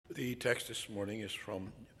The text this morning is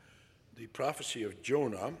from the prophecy of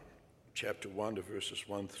Jonah, chapter 1, the verses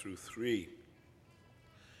 1 through 3.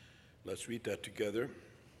 Let's read that together.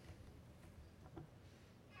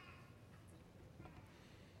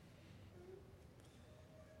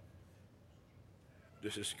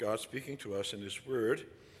 This is God speaking to us in His word.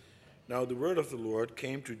 Now the word of the Lord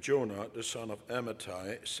came to Jonah, the son of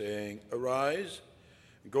Amittai, saying, Arise,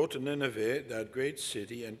 go to Nineveh, that great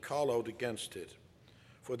city, and call out against it,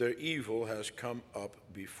 for their evil has come up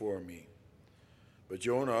before me. But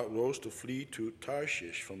Jonah rose to flee to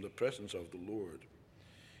Tarshish from the presence of the Lord.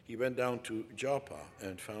 He went down to Joppa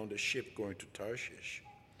and found a ship going to Tarshish.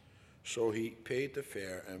 So he paid the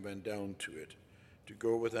fare and went down to it, to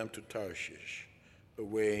go with them to Tarshish,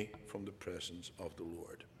 away from the presence of the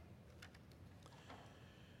Lord.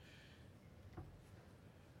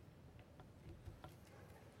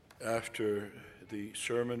 After the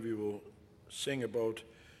sermon, we will sing about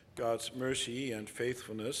God's mercy and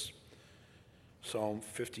faithfulness. Psalm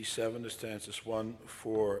 57, the stanzas 1,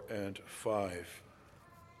 4, and 5.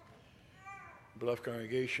 Beloved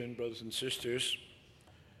congregation, brothers and sisters,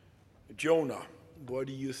 Jonah, what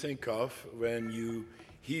do you think of when you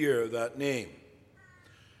hear that name?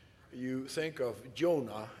 You think of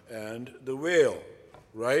Jonah and the whale,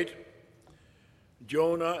 right?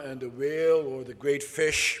 Jonah and the whale, or the great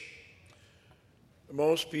fish.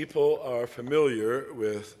 Most people are familiar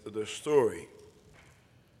with the story.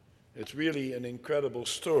 It's really an incredible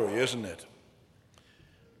story, isn't it?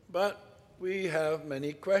 But we have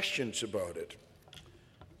many questions about it.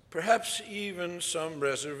 Perhaps even some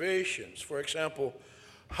reservations. For example,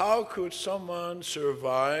 how could someone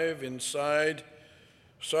survive inside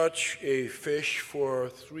such a fish for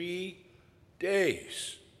 3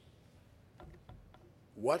 days?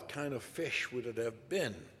 What kind of fish would it have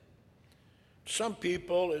been? Some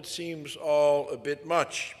people, it seems all a bit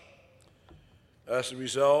much. As a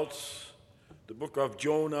result, the book of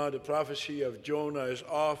Jonah, the prophecy of Jonah, is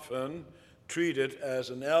often treated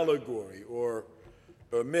as an allegory or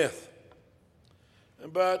a myth.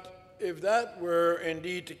 But if that were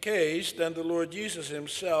indeed the case, then the Lord Jesus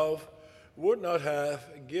himself would not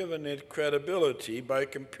have given it credibility by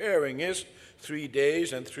comparing his 3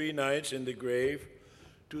 days and 3 nights in the grave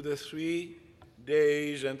to the 3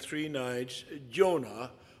 days and 3 nights Jonah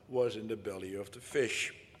was in the belly of the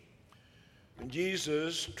fish. And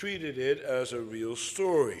Jesus treated it as a real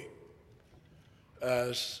story,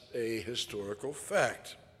 as a historical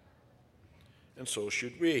fact. And so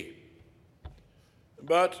should we.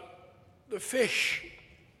 But the fish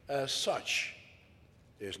as such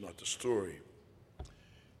is not the story.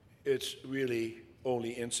 It's really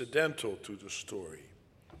only incidental to the story.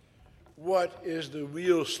 What is the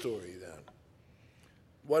real story then?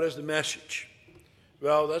 What is the message?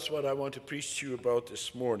 Well, that's what I want to preach to you about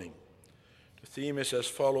this morning. The theme is as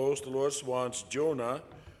follows: the Lord wants Jonah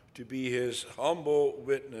to be his humble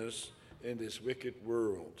witness in this wicked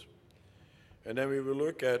world. And then we will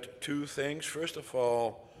look at 2 things. First of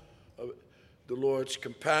all, the Lord's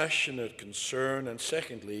compassionate concern, and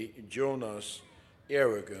secondly, Jonah's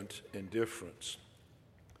arrogant indifference.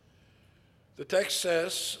 The text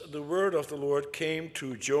says, the word of the Lord came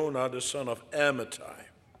to Jonah, the son of Amittai.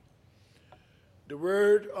 The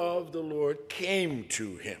word of the Lord came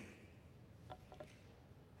to him.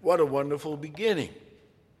 What a wonderful beginning.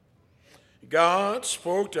 God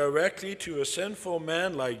spoke directly to a sinful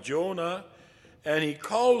man like Jonah, and he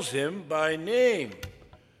calls him by name,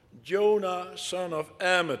 Jonah, son of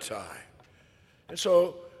Amittai. And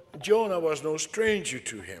so Jonah was no stranger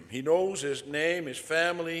to him. He knows his name, his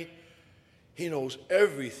family. He knows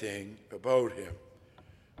everything about him.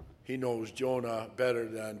 He knows Jonah better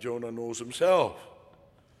than Jonah knows himself.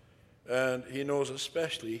 And he knows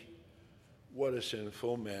especially what a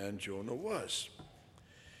sinful man Jonah was.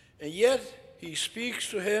 And yet he speaks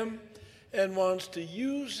to him and wants to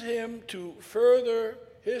use him to further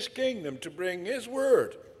his kingdom, to bring his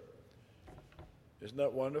word. Isn't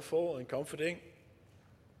that wonderful and comforting?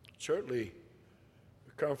 Certainly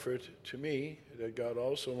a comfort to me that God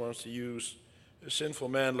also wants to use a sinful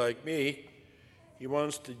man like me. He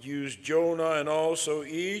wants to use Jonah and also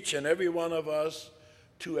each and every one of us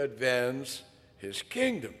to advance his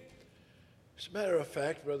kingdom. As a matter of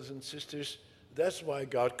fact, brothers and sisters, that's why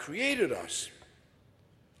God created us,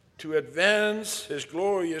 to advance his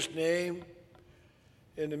glorious name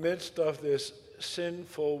in the midst of this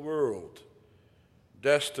sinful world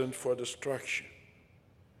destined for destruction.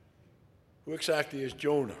 Who exactly is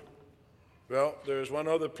Jonah? Well, there's one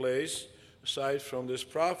other place aside from this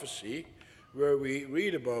prophecy where we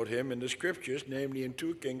read about him in the scriptures, namely in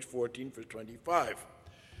 2 Kings 14, verse 25.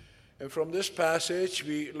 And from this passage,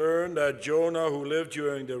 we learn that Jonah, who lived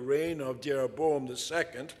during the reign of Jeroboam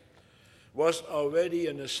II, was already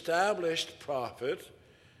an established prophet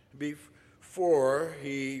before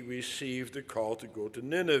he received the call to go to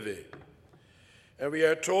Nineveh. And we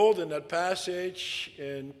are told in that passage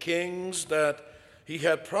in Kings that he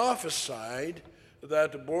had prophesied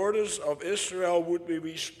that the borders of Israel would be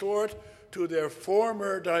restored to their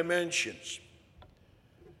former dimensions,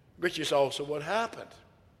 which is also what happened.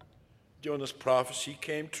 Jonah's prophecy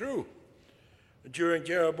came true. During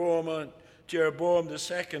Jeroboam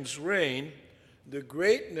II's reign, the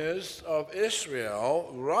greatness of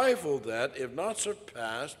Israel rivaled that, if not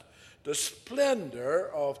surpassed, the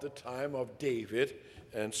splendor of the time of David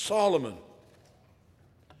and Solomon.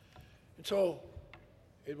 And so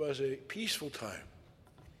it was a peaceful time,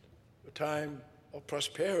 a time of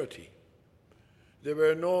prosperity. There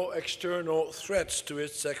were no external threats to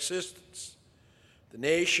its existence. The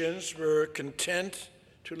nations were content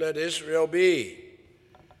to let Israel be.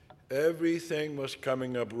 Everything was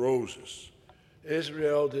coming up roses.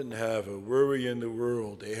 Israel didn't have a worry in the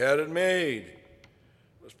world. They had it made.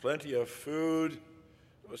 There was plenty of food.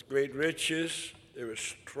 There was great riches. They were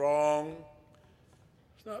strong.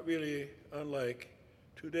 It's not really unlike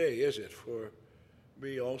today, is it? For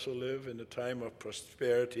we also live in a time of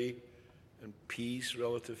prosperity and peace,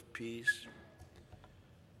 relative peace.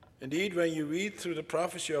 Indeed, when you read through the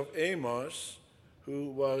prophecy of Amos,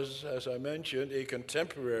 who was, as I mentioned, a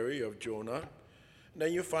contemporary of Jonah,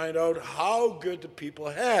 then you find out how good the people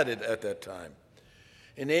had it at that time.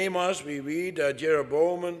 In Amos, we read that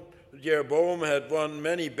Jeroboam had won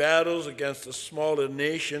many battles against the smaller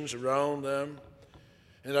nations around them,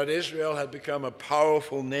 and that Israel had become a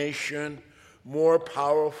powerful nation, more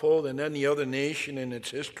powerful than any other nation in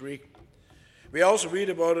its history. We also read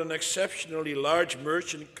about an exceptionally large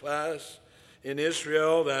merchant class in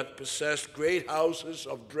Israel that possessed great houses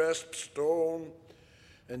of dressed stone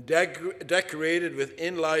and decorated with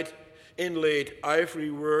inlaid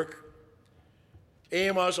ivory work.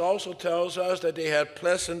 Amos also tells us that they had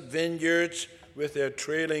pleasant vineyards with their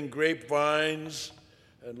trailing grapevines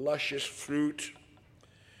and luscious fruit.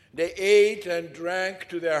 They ate and drank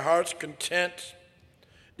to their heart's content.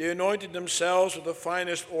 They anointed themselves with the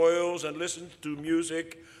finest oils and listened to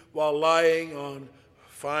music while lying on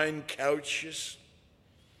fine couches.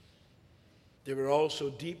 They were also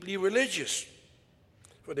deeply religious,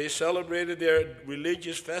 for they celebrated their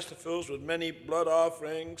religious festivals with many blood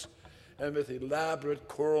offerings and with elaborate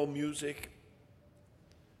choral music.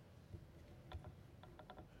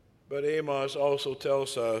 But Amos also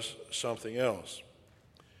tells us something else.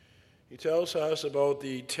 He tells us about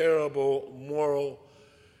the terrible moral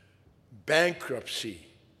bankruptcy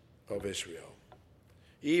of Israel.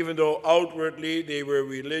 Even though outwardly they were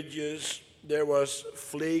religious, there was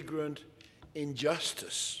flagrant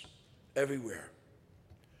injustice everywhere.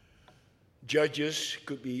 Judges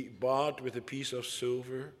could be bought with a piece of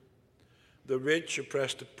silver. The rich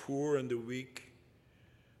oppressed the poor and the weak.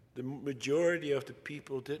 The majority of the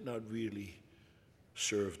people did not really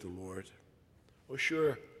serve the Lord. Oh,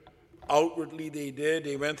 sure, outwardly they did.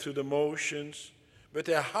 They went through the motions, but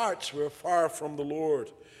their hearts were far from the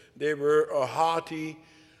Lord. They were a haughty,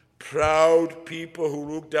 proud people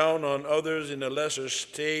who looked down on others in a lesser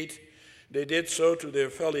state. They did so to their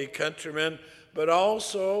fellow countrymen, but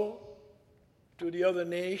also to the other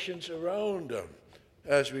nations around them,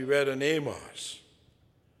 as we read in Amos.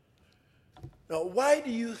 Now, why do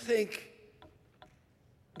you think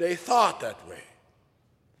they thought that way?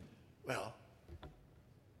 Well,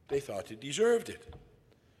 they thought they deserved it.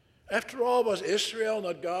 After all, was Israel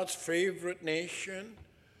not God's favorite nation?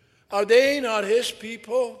 Are they not his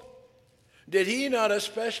people? Did he not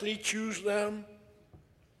especially choose them?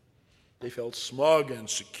 They felt smug and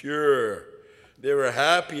secure. They were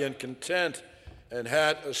happy and content and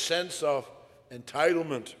had a sense of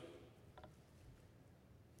entitlement.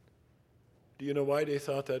 Do you know why they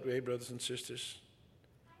thought that way, brothers and sisters?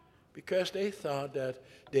 Because they thought that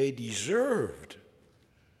they deserved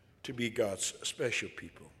to be God's special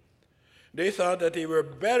people. They thought that they were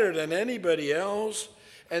better than anybody else,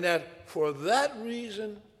 and that for that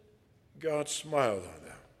reason, God smiled on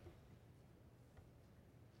them.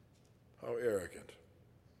 How arrogant.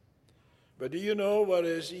 But do you know what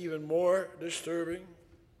is even more disturbing,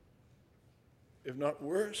 if not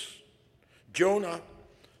worse? Jonah,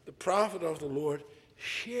 the prophet of the Lord,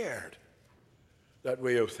 shared that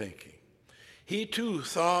way of thinking. He too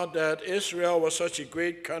thought that Israel was such a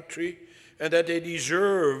great country and that they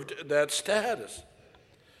deserved that status.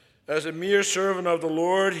 As a mere servant of the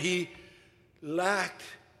Lord, he lacked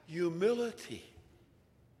humility.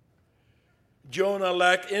 Jonah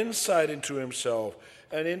lacked insight into himself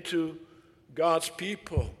and into God's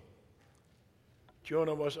people.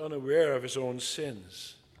 Jonah was unaware of his own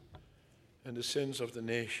sins and the sins of the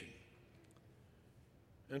nation.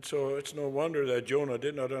 And so it's no wonder that Jonah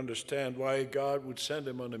did not understand why God would send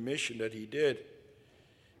him on a mission that he did.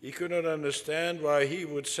 He could not understand why he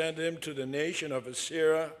would send him to the nation of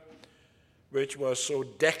Assyria, which was so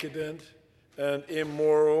decadent and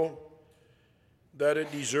immoral that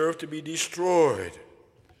it deserved to be destroyed.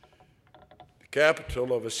 The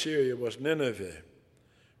capital of Assyria was Nineveh,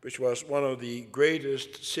 which was one of the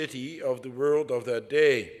greatest cities of the world of that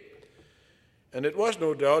day. And it was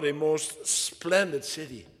no doubt a most splendid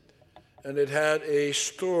city, and it had a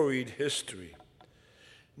storied history.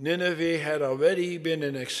 Nineveh had already been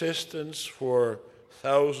in existence for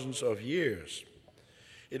thousands of years.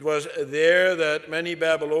 It was there that many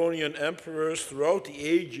Babylonian emperors throughout the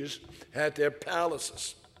ages had their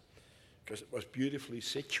palaces, because it was beautifully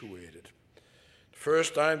situated. The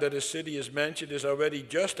first time that a city is mentioned is already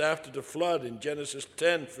just after the flood in Genesis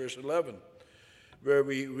 10, verse 11, where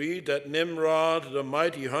we read that Nimrod, the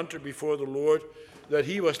mighty hunter before the Lord, that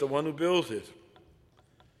he was the one who built it.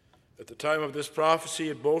 At the time of this prophecy,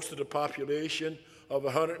 it boasted a population of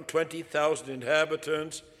 120,000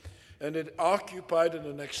 inhabitants, and it occupied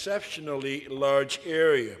an exceptionally large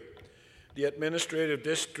area. The administrative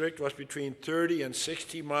district was between 30 and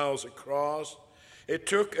 60 miles across. It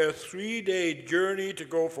took a 3-day journey to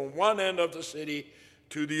go from one end of the city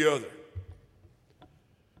to the other.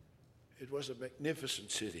 It was a magnificent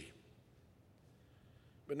city.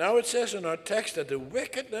 But now it says in our text that the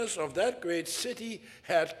wickedness of that great city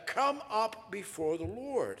had come up before the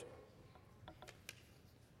Lord.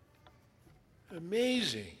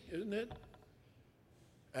 Amazing, isn't it?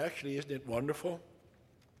 Actually, isn't it wonderful?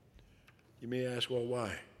 You may ask, well,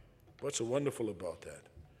 why? What's so wonderful about that?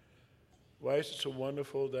 Why is it so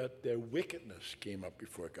wonderful that their wickedness came up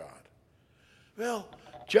before God? Well,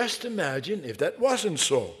 just imagine if that wasn't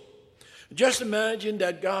so. Just imagine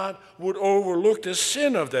that God would overlook the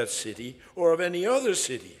sin of that city or of any other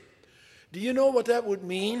city. Do you know what that would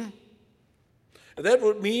mean? That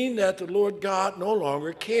would mean that the Lord God no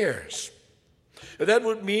longer cares. That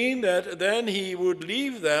would mean that then he would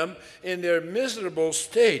leave them in their miserable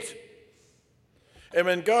state. And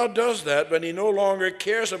when God does that, when he no longer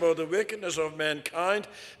cares about the wickedness of mankind,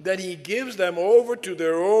 then he gives them over to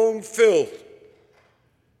their own filth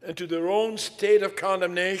and to their own state of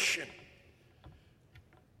condemnation.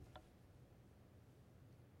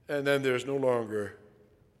 And then there's no longer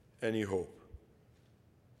any hope.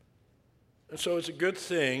 And so it's a good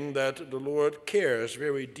thing that the Lord cares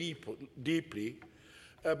very deeply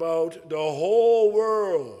about the whole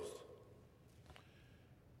world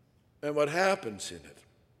and what happens in it.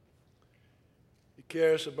 He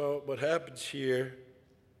cares about what happens here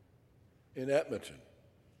in Edmonton,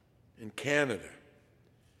 in Canada.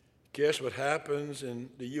 He cares what happens in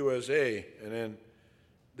the USA and in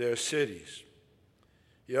their cities.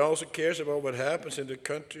 He also cares about what happens in the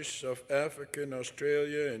countries of Africa and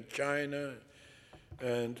Australia and China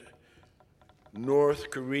and North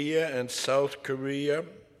Korea and South Korea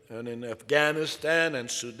and in Afghanistan and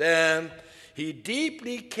Sudan. He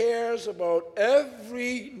deeply cares about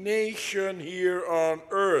every nation here on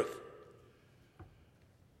earth.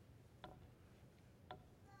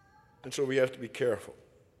 And so we have to be careful.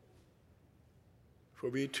 For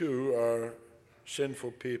we too are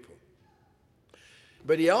sinful people.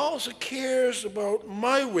 But he also cares about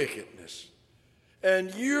my wickedness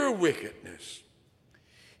and your wickedness.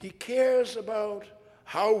 He cares about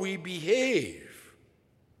how we behave.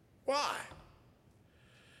 Why?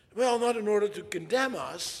 Well, not in order to condemn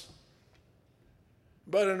us,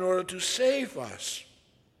 but in order to save us,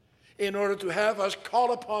 in order to have us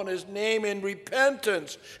call upon his name in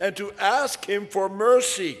repentance and to ask him for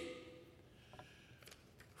mercy.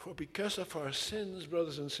 For because of our sins,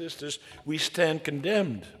 brothers and sisters, we stand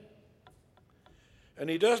condemned. And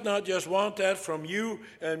he does not just want that from you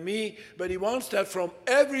and me, but he wants that from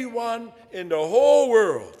everyone in the whole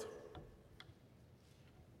world.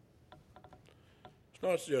 It's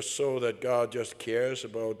not just so that God just cares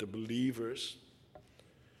about the believers,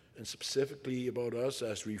 and specifically about us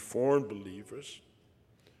as Reformed believers.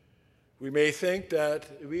 We may think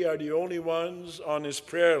that we are the only ones on his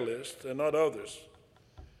prayer list and not others.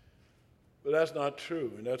 But that's not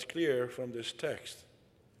true, and that's clear from this text.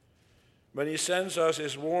 When he sends us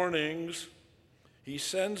his warnings, he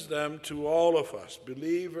sends them to all of us,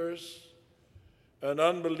 believers and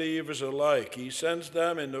unbelievers alike. He sends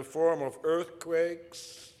them in the form of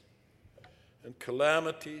earthquakes and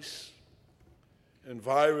calamities and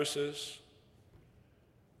viruses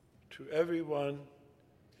to everyone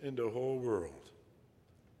in the whole world.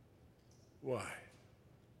 Why?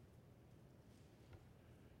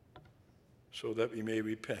 So that we may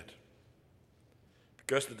repent.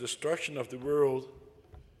 Because the destruction of the world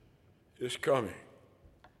is coming.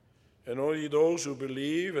 And only those who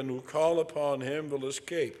believe and who call upon him will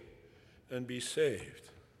escape and be saved.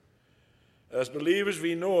 As believers,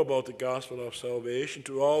 we know about the gospel of salvation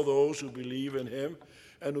to all those who believe in him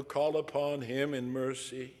and who call upon him in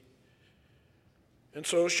mercy. And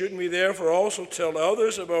so shouldn't we therefore also tell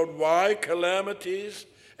others about why calamities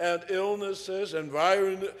and illnesses and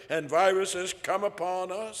viruses come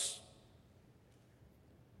upon us?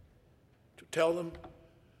 To tell them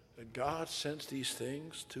that God sends these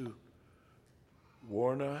things to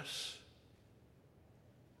warn us,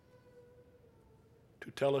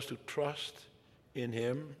 to tell us to trust in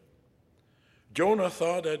him. Jonah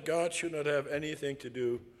thought that God should not have anything to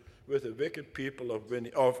do with the wicked people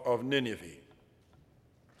of Nineveh.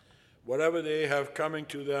 Whatever they have coming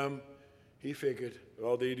to them, he figured,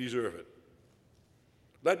 well, they deserve it.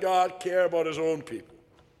 Let God care about his own people,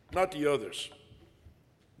 not the others.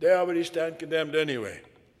 They already stand condemned anyway.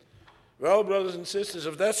 Well, brothers and sisters,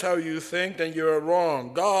 if that's how you think, then you're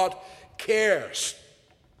wrong. God cares.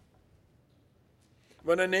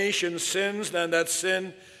 When a nation sins, then that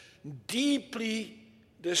sin deeply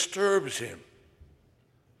disturbs him.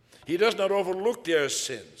 He does not overlook their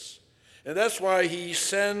sins. And that's why he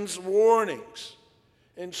sends warnings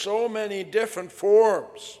in so many different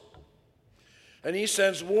forms. And he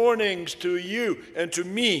sends warnings to you and to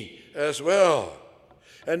me as well.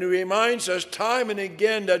 And he reminds us time and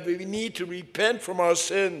again that we need to repent from our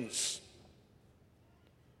sins.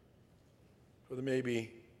 For there may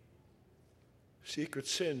be secret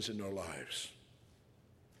sins in our lives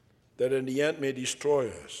that in the end may destroy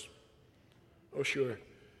us. Oh, sure,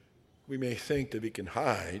 we may think that we can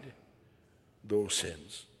hide those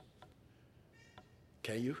sins.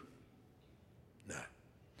 Can you? No.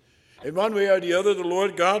 In one way or the other, the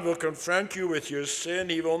Lord God will confront you with your sin.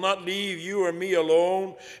 He will not leave you or me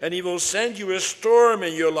alone, and he will send you a storm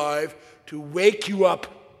in your life to wake you up.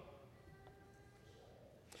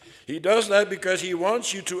 He does that because he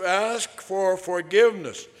wants you to ask for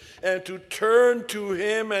forgiveness and to turn to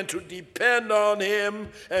him and to depend on him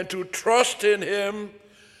and to trust in him,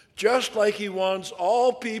 just like he wants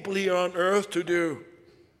all people here on earth to do.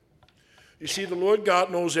 You see, the Lord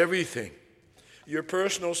God knows everything. Your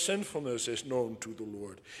personal sinfulness is known to the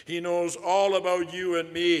Lord. He knows all about you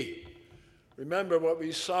and me. Remember what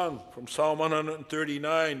we sung from Psalm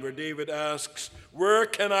 139, where David asks, "Where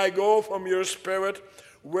can I go from your spirit?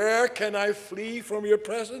 Where can I flee from your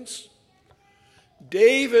presence?"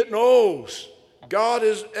 David knows God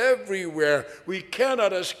is everywhere. We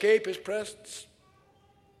cannot escape his presence.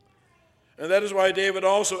 And that is why David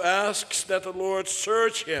also asks that the Lord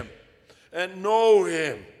search him and know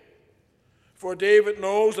him. For David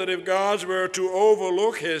knows that if God were to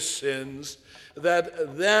overlook his sins,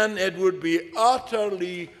 that then it would be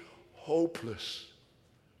utterly hopeless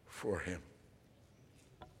for him.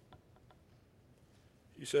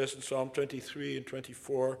 He says in Psalm 23 and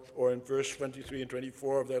 24, or in verse 23 and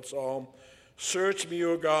 24 of that psalm, "Search me,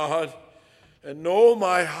 O God, and know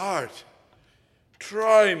my heart.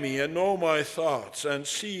 Try me and know my thoughts, and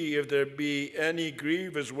see if there be any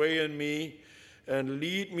grievous way in me, and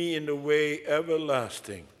lead me in the way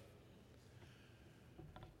everlasting."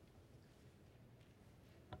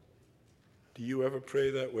 Do you ever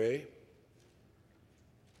pray that way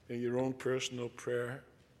in your own personal prayer?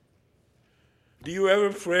 Do you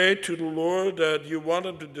ever pray to the Lord that you want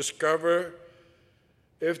him to discover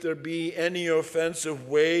if there be any offensive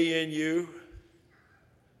way in you?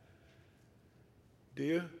 Do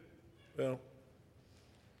you? Well,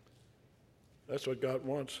 that's what God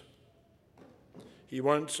wants. He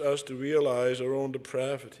wants us to realize our own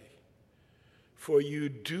depravity. For you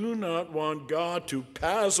do not want God to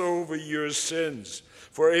pass over your sins.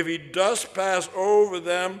 For if he does pass over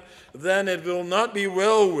them, then it will not be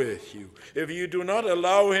well with you. If you do not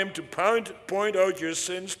allow him to point out your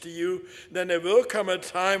sins to you, then there will come a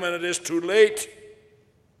time when it is too late.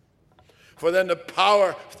 For then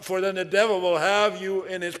the devil will have you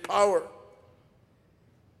in his power.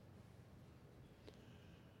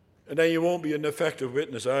 And then you won't be an effective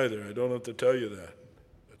witness either. I don't have to tell you that.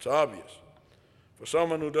 It's obvious. For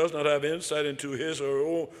someone who does not have insight into his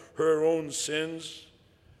or her own sins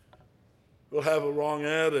will have a wrong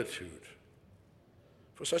attitude.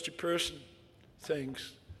 For such a person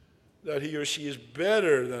thinks that he or she is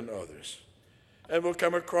better than others and will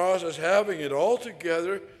come across as having it all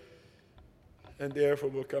together, and therefore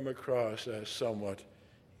will come across as somewhat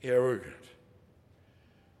arrogant.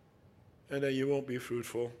 and then you won't be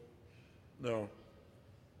fruitful. No.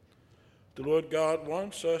 The Lord God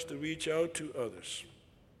wants us to reach out to others,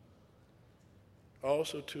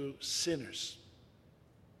 also to sinners,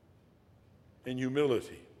 in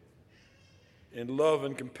humility, in love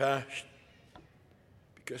and compassion,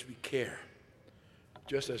 because we care,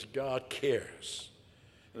 just as God cares.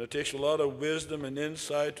 And it takes a lot of wisdom and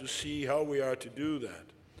insight to see how we are to do that.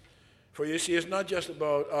 For you see, it's not just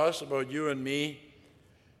about us, about you and me.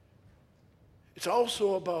 It's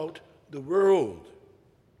also about the world.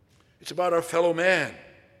 It's about our fellow man.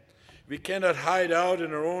 We cannot hide out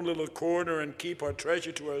in our own little corner and keep our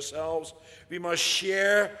treasure to ourselves. We must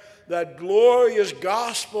share that glorious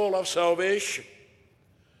gospel of salvation.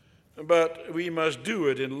 But we must do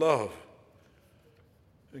it in love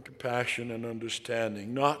and compassion and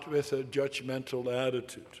understanding, not with a judgmental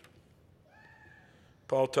attitude.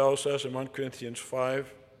 Paul tells us in 1 Corinthians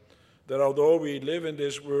 5 that although we live in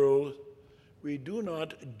this world, we do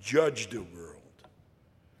not judge the world.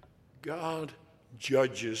 God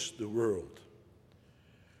judges the world.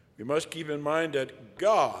 We must keep in mind that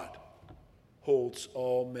God holds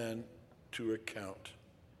all men to account,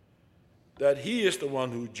 that he is the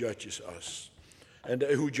one who judges us and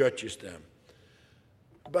who judges them.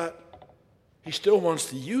 But he still wants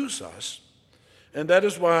to use us, and that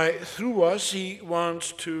is why through us he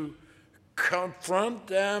wants to confront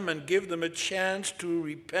them and give them a chance to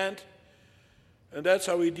repent. And that's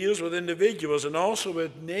how he deals with individuals and also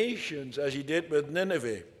with nations, as he did with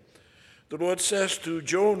Nineveh. The Lord says to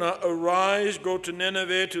Jonah, "Arise, go to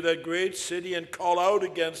Nineveh, to that great city, and call out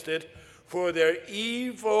against it, for their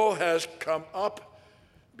evil has come up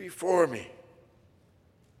before me."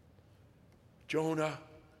 Jonah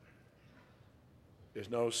is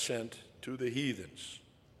now sent to the heathens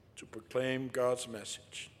to proclaim God's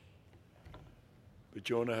message. But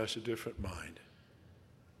Jonah has a different mind.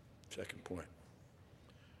 Second point.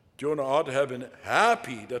 Jonah ought to have been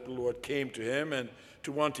happy that the Lord came to him and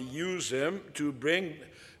to want to use him to bring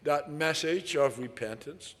that message of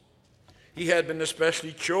repentance. He had been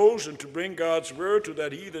especially chosen to bring God's word to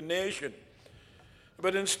that heathen nation.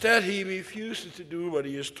 But instead he refuses to do what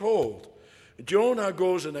he is told. Jonah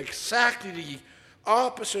goes in exactly the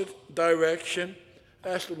opposite direction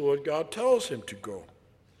as the Lord God tells him to go.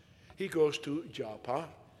 He goes to Joppa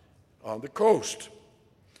on the coast.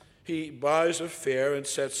 He buys a fare and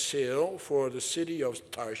sets sail for the city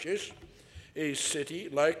of Tarshish, a city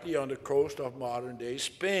likely on the coast of modern-day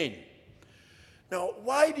Spain. Now,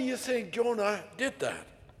 why do you think Jonah did that?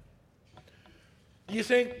 Do you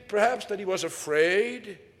think perhaps that he was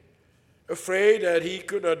afraid that he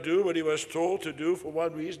could not do what he was told to do for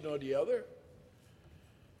one reason or the other?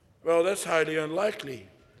 Well, that's highly unlikely.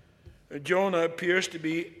 Jonah appears to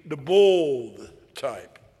be the bold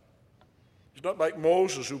type. He's not like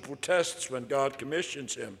Moses, who protests when God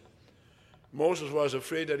commissions him. Moses was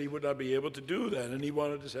afraid that he would not be able to do that, and he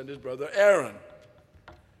wanted to send his brother Aaron.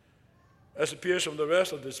 As appears from the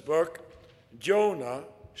rest of this book, Jonah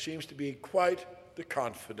seems to be quite the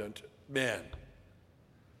confident man.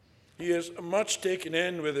 He is much taken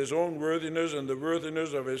in with his own worthiness and the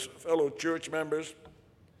worthiness of his fellow church members.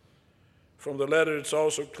 From the letter, it's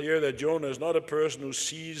also clear that Jonah is not a person who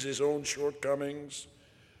sees his own shortcomings,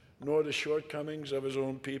 nor the shortcomings of his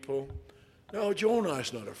own people. No, Jonah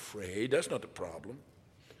is not afraid. That's not the problem.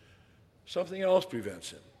 Something else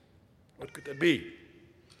prevents him. What could that be?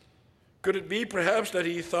 Could it be perhaps that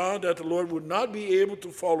he thought that the Lord would not be able to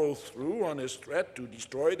follow through on his threat to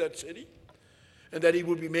destroy that city, and that he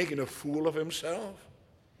would be making a fool of himself?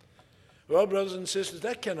 Well, brothers and sisters,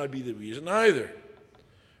 that cannot be the reason either.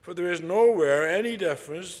 For there is nowhere any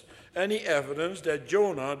evidence that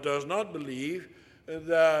Jonah does not believe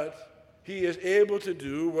that he is able to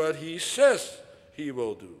do what he says he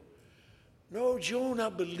will do. No, Jonah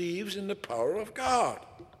believes in the power of God.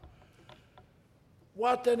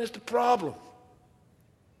 What then is the problem?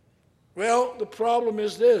 Well, the problem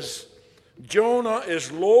is this. Jonah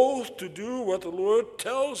is loath to do what the Lord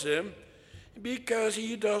tells him because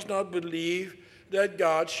he does not believe that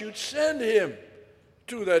God should send him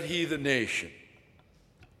to that heathen nation.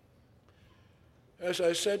 As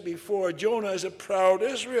I said before, Jonah is a proud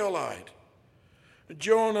Israelite.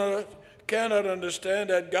 Jonah cannot understand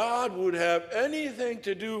that God would have anything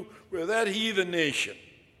to do with that heathen nation.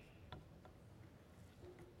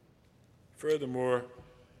 Furthermore,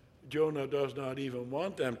 Jonah does not even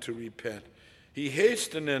want them to repent. He hates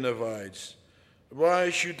the Ninevites. Why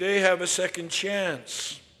should they have a second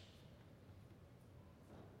chance?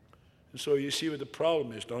 And so you see what the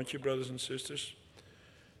problem is, don't you, brothers and sisters?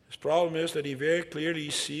 His problem is that he very clearly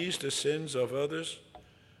sees the sins of others,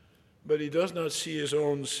 but he does not see his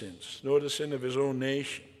own sins, nor the sin of his own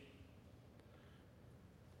nation.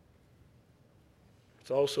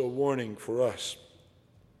 It's also a warning for us.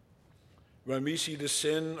 When we see the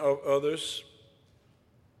sin of others,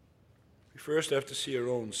 we first have to see our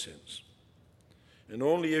own sins. And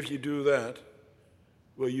only if you do that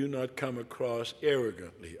will you not come across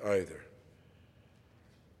arrogantly either.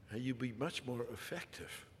 And you'll be much more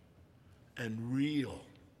effective and real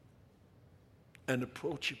and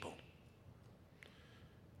approachable.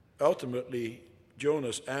 Ultimately,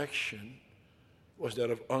 Jonah's action was that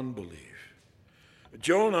of unbelief.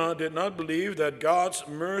 Jonah did not believe that God's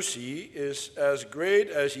mercy is as great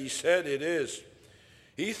as he said it is.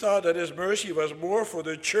 He thought that his mercy was more for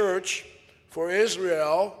the church, for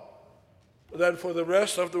Israel, than for the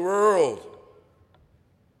rest of the world.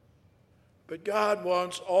 But God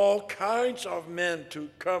wants all kinds of men to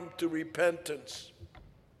come to repentance.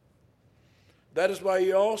 That is why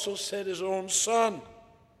he also sent his own Son.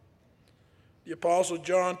 The Apostle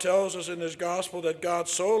John tells us in his gospel that God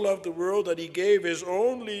so loved the world that he gave his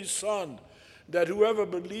only Son, that whoever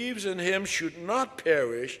believes in him should not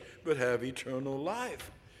perish, but have eternal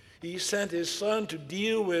life. He sent his Son to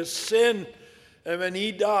deal with sin, and when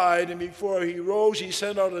he died and before he rose, he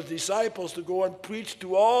sent out his disciples to go and preach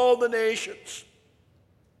to all the nations.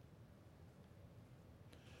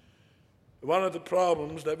 One of the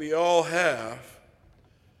problems that we all have,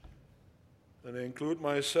 and I include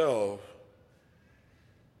myself,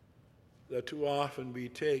 that too often we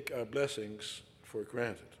take our blessings for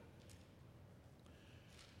granted.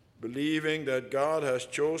 Believing that God has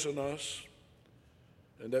chosen us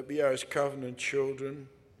and that we are his covenant children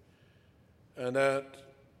and that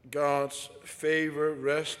God's favor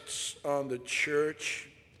rests on the church,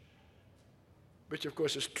 which of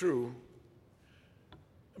course is true,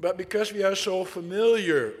 but because we are so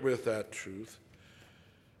familiar with that truth,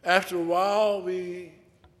 after a while we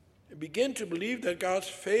begin to believe that God's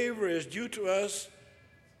favor is due to us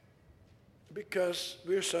because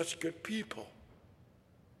we're such good people.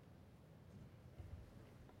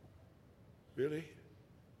 Really?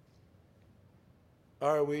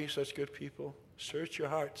 Are we such good people? Search your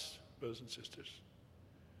hearts, brothers and sisters.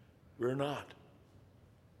 We're not.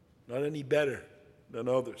 Not any better than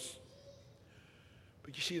others.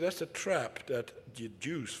 But you see, that's the trap that the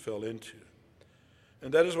Jews fell into.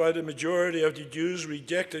 And that is why the majority of the Jews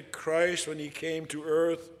rejected Christ when he came to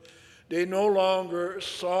earth. They no longer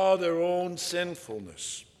saw their own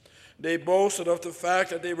sinfulness. They boasted of the fact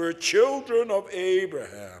that they were children of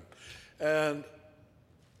Abraham. And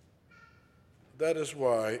that is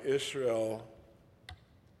why Israel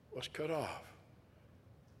was cut off.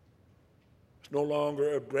 It's no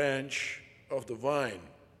longer a branch of the vine.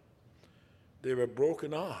 They were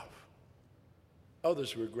broken off.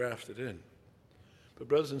 Others were grafted in. But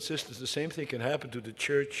brothers and sisters, the same thing can happen to the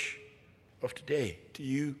church of today, to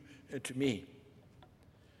you and to me.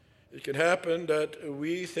 It can happen that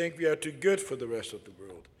we think we are too good for the rest of the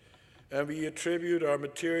world, and we attribute our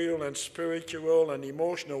material and spiritual and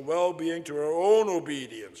emotional well-being to our own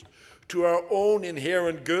obedience, to our own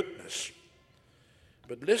inherent goodness.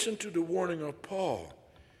 But listen to the warning of Paul.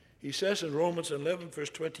 He says in Romans 11, verse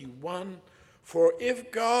 21, "For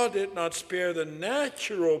if God did not spare the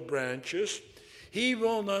natural branches, he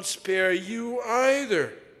will not spare you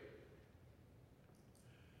either."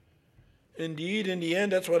 Indeed, in the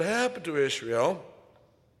end, that's what happened to Israel.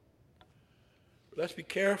 But let's be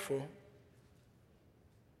careful.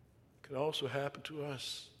 It can also happen to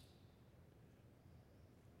us.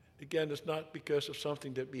 Again, it's not because of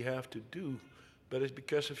something that we have to do, but it's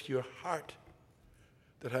because of your heart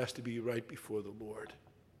that has to be right before the Lord.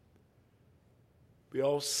 We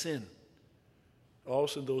all sin,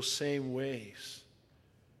 also in those same ways.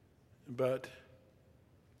 But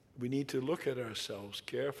we need to look at ourselves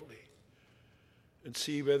carefully and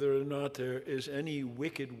see whether or not there is any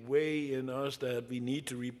wicked way in us that we need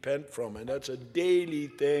to repent from. And that's a daily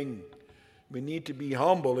thing. We need to be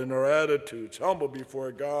humble in our attitudes, humble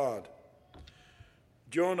before God.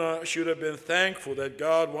 Jonah should have been thankful that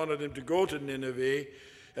God wanted him to go to Nineveh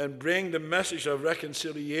and bring the message of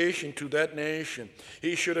reconciliation to that nation.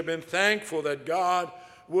 He should have been thankful that God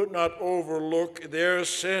would not overlook their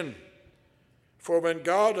sin. For when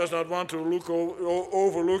God does not want to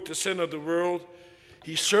overlook the sin of the world,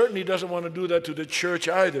 he certainly doesn't want to do that to the church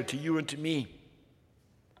either, to you and to me.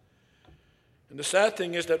 And the sad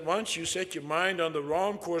thing is that once you set your mind on the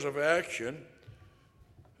wrong course of action,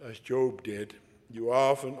 as Job did, you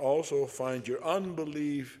often also find your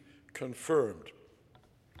unbelief confirmed.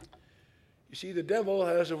 You see, the devil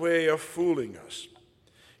has a way of fooling us.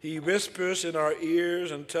 He whispers in our ears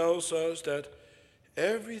and tells us that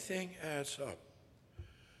everything adds up.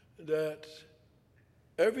 That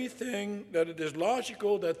everything, that it is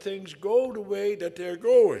logical that things go the way that they're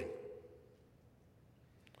going.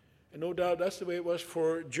 And no doubt that's the way it was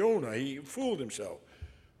for Jonah. He fooled himself.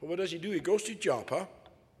 But what does he do? He goes to Joppa,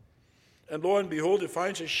 and lo and behold, he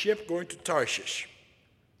finds a ship going to Tarshish.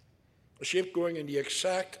 A ship going in the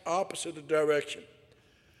exact opposite direction.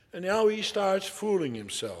 And now he starts fooling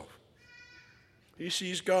himself. He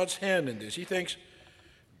sees God's hand in this. He thinks,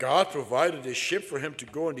 God provided a ship for him to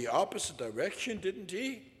go in the opposite direction, didn't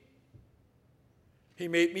he? He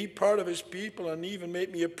made me part of his people and even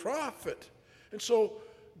made me a prophet. And so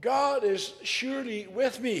God is surely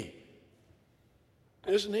with me,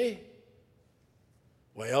 isn't he?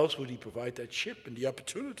 Why else would he provide that ship and the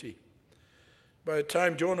opportunity? By the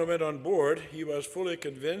time Jonah went on board, he was fully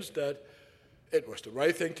convinced that it was the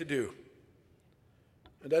right thing to do.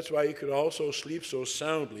 And that's why he could also sleep so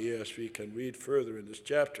soundly, as we can read further in this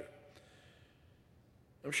chapter.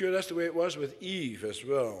 I'm sure that's the way it was with Eve as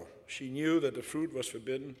well. She knew that the fruit was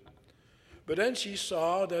forbidden, but then she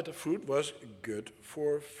saw that the fruit was good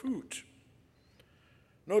for food.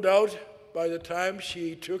 No doubt, by the time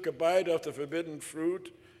she took a bite of the forbidden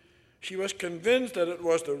fruit, she was convinced that it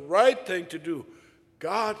was the right thing to do.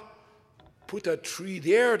 God put that tree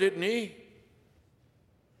there, didn't he?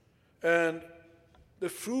 And the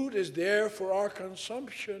fruit is there for our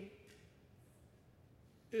consumption,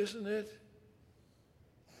 isn't it?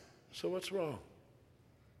 So what's wrong?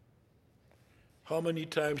 How many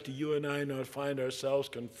times do you and I not find ourselves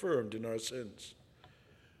confirmed in our sins?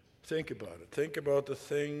 Think about it. Think about the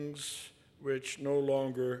things which no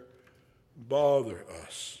longer bother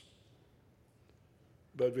us,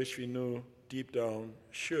 but which we know deep down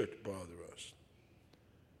should bother us.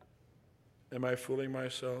 Am I fooling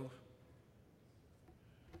myself?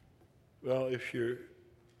 Well, if you're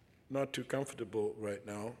not too comfortable right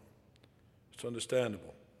now, it's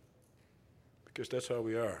understandable, because that's how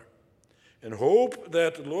we are. And hope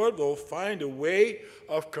that the Lord will find a way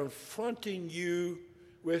of confronting you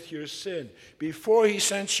with your sin before he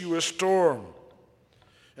sends you a storm.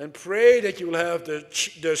 And pray that you will have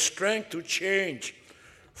the strength to change.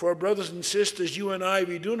 For brothers and sisters, you and I,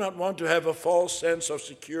 we do not want to have a false sense of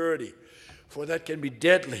security, for that can be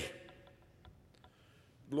deadly.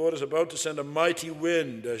 The Lord is about to send a mighty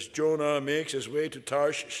wind as Jonah makes his way to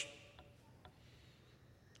Tarshish.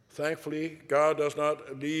 Thankfully, God does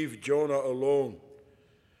not leave Jonah alone.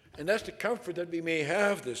 And that's the comfort that we may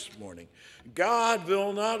have this morning. God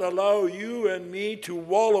will not allow you and me to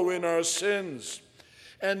wallow in our sins.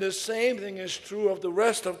 And the same thing is true of the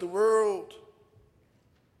rest of the world.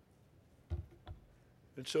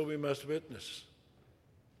 And so we must witness.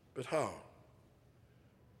 But how?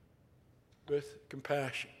 With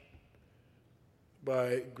compassion,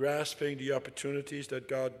 by grasping the opportunities that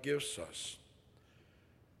God gives us,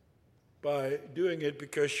 by doing it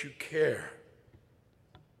because you care.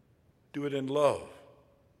 Do it in love.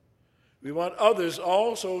 We want others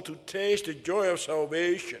also to taste the joy of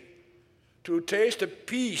salvation, to taste the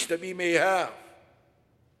peace that we may have.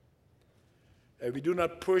 And we do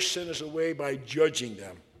not push sinners away by judging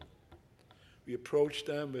them. We approach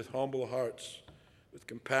them with humble hearts, with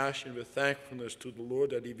compassion, with thankfulness to the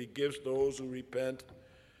Lord that he forgives those who repent.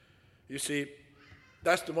 You see,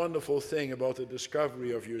 that's the wonderful thing about the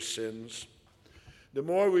discovery of your sins. The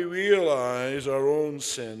more we realize our own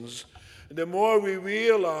sins, the more we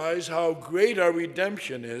realize how great our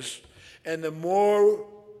redemption is, and the more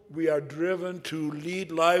we are driven to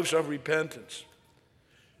lead lives of repentance,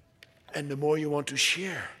 and the more you want to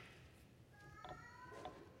share.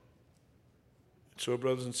 So,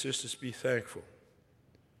 brothers and sisters, be thankful.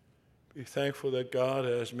 Be thankful that God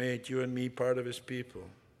has made you and me part of his people.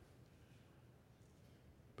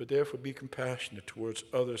 But therefore be compassionate towards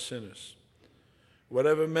other sinners.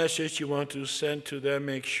 Whatever message you want to send to them,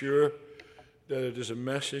 make sure that it is a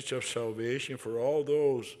message of salvation for all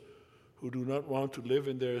those who do not want to live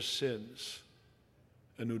in their sins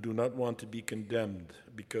and who do not want to be condemned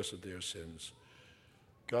because of their sins.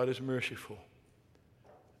 God is merciful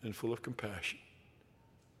and full of compassion.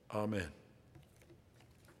 Amen.